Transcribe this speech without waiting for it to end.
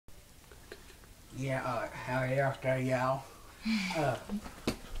Yeah, howdy out there, y'all.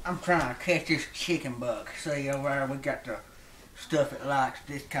 I'm trying to catch this chicken buck. See over there, we got the stuff it likes,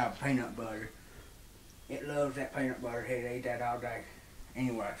 this called peanut butter. It loves that peanut butter. He'd eat that all day.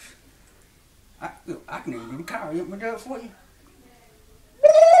 Anyways, I can even do the car. You want me to do it for you?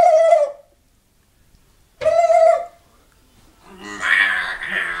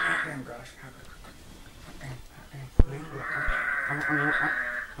 Damn gosh.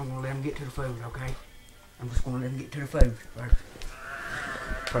 I'm gonna let him get to the food, okay? I'm just gonna let him get to the food first.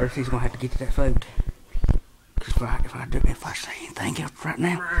 First, he's gonna have to get to that food. Cause if I say anything else right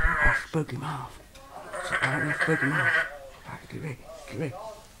now, I'll spook him off. So I don't want to spook him off. Alright, get ready, get ready.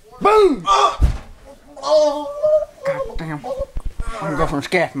 Boom! God damn. I'm gonna go from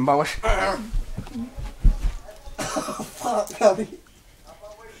scaffing, boys. Fuck, Bobby.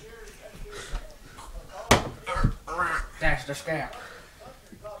 That's the scalp.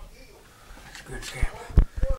 That's a good scalp.